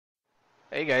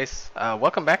Hey guys,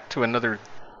 welcome back to another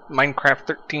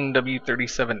Minecraft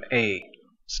 13w37a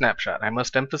snapshot. I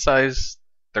must emphasize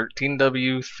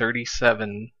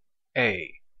 13w37a.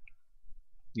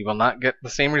 You will not get the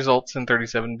same results in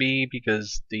 37b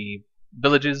because the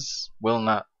villages will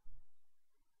not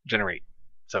generate.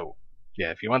 So,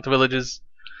 yeah, if you want the villages,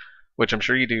 which I'm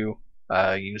sure you do,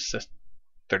 use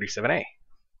 37a.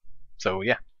 So,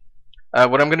 yeah.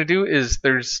 What I'm going to do is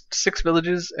there's 6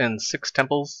 villages and 6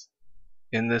 temples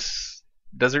in this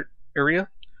desert area.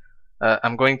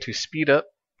 I'm going to speed up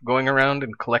going around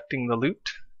and collecting the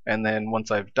loot, and then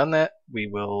once I've done that, we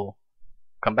will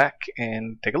come back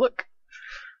and take a look.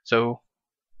 So,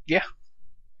 yeah,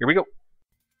 here we go.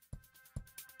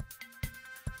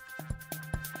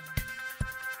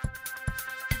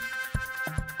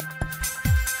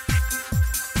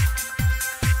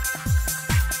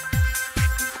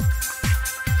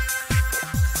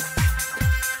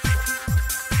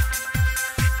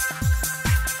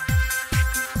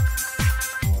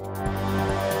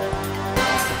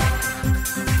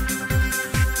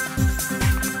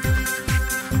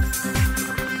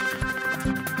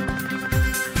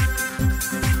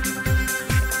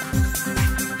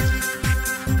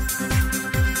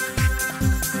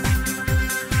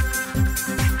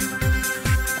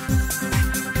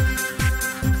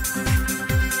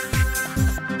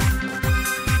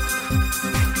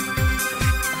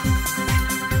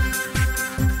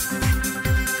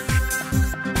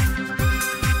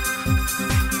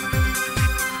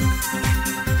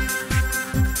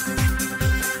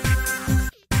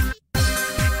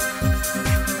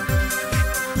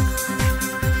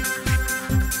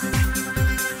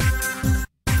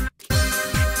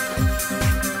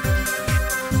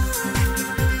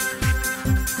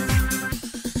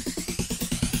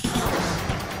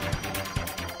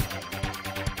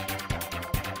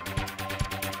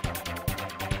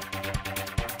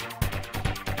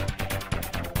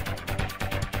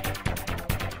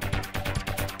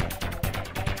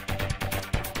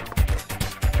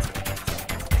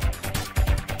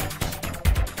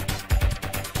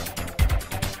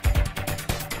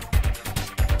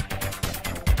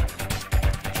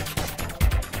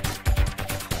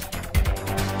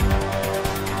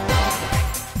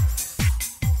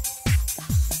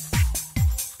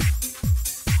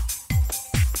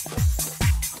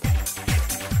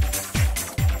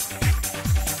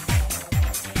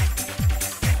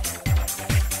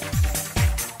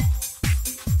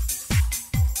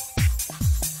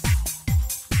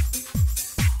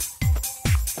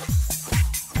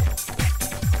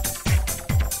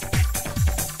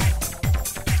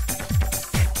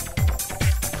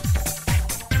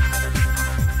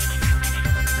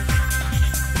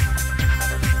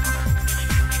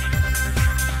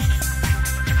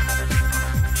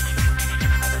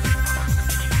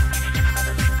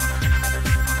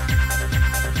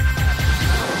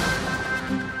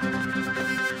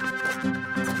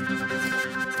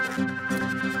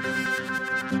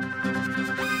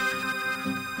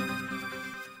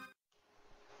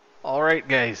 Alright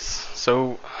guys,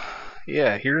 so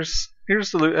yeah, here's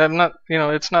the loot. I'm not,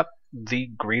 it's not the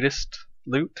greatest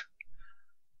loot,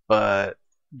 but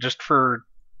just for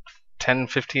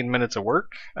 10-15 minutes of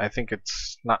work, I think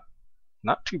it's not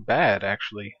too bad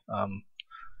actually.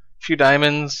 Few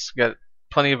diamonds, got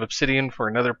plenty of obsidian for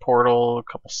another portal, a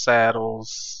couple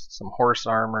saddles, some horse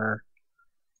armor,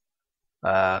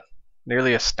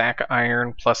 nearly a stack of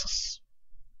iron plus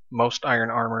most iron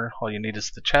armor. All you need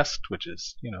is the chest, which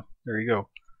is, there you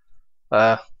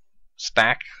go.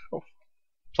 Stack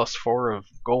plus 4 of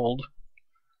gold,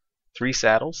 3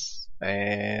 saddles,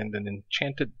 and an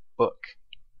enchanted book.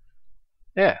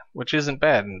 Yeah, which isn't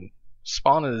bad. And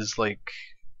spawn is like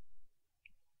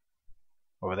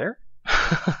over there.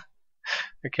 I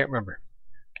can't remember.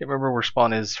 Can't remember where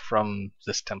spawn is from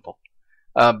this temple.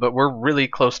 But we're really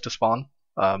close to spawn.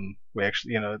 We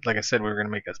actually, like I said, we were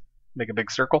gonna make a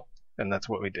big circle, and that's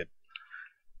what we did.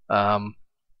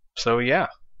 So yeah,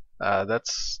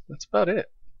 that's about it.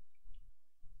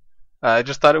 I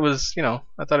just thought it was,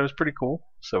 I thought it was pretty cool,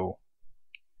 so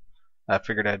I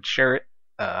figured I'd share it.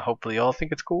 Hopefully y'all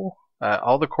think it's cool.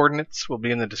 All the coordinates will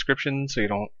be in the description, so you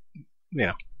don't,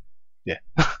 yeah.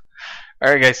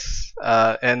 Alright guys,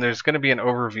 and there's going to be an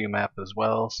overview map as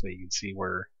well, so you can see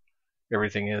where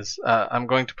everything is. I'm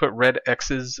going to put red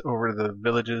X's over the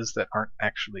villages that aren't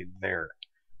actually there,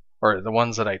 or the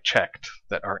ones that I checked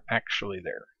that aren't actually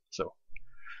there. So,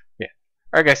 yeah.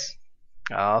 Alright guys,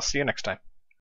 I'll see you next time.